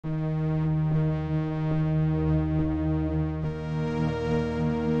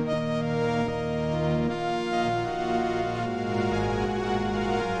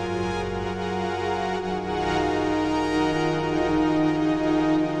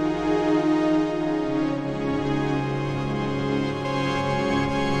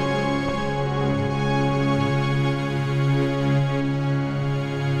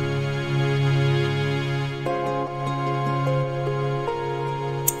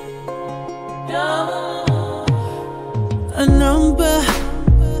A number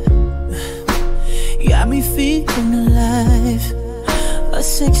got me feeling alive. A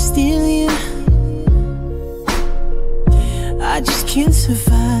sextillion, I just can't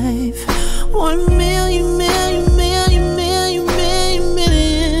survive. 1 million, million, million, million, million,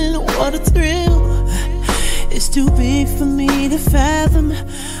 million. What a thrill. It's too big for me to fathom,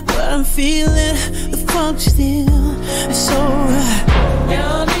 but I'm feeling the funk still. It's so right.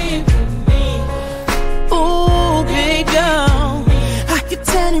 Down in me. Ooh, big down. I can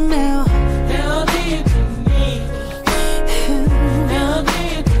tell you now. Down in me. Down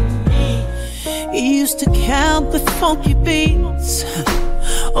in me. You used to count the funky beats,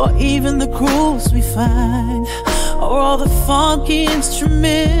 or even the grooves we find, or all the funky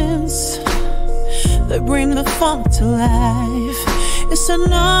instruments that bring the funk to life. It's a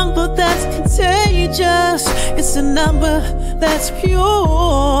number that's contagious. It's a number that's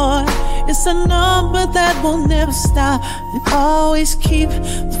pure. It's a number that will never stop and always keep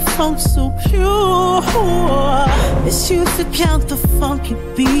the funk so pure. It's used to count the funky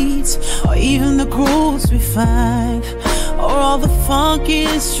beats, or even the grooves we find, or all the funky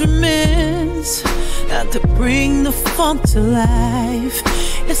instruments that bring the funk to life.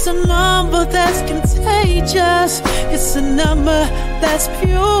 It's a number that's contagious. It's a number that's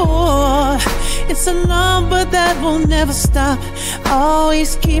pure. It's a number that will never stop,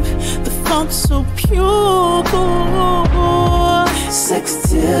 always keep the funk so pure.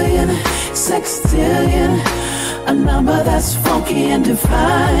 Sextillion, sextillion, a number that's funky and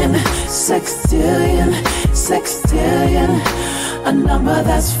divine. Sextillion, sextillion, a number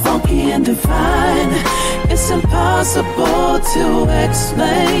that's funky and divine. It's impossible to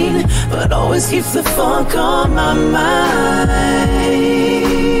explain, but always keeps the funk on my mind.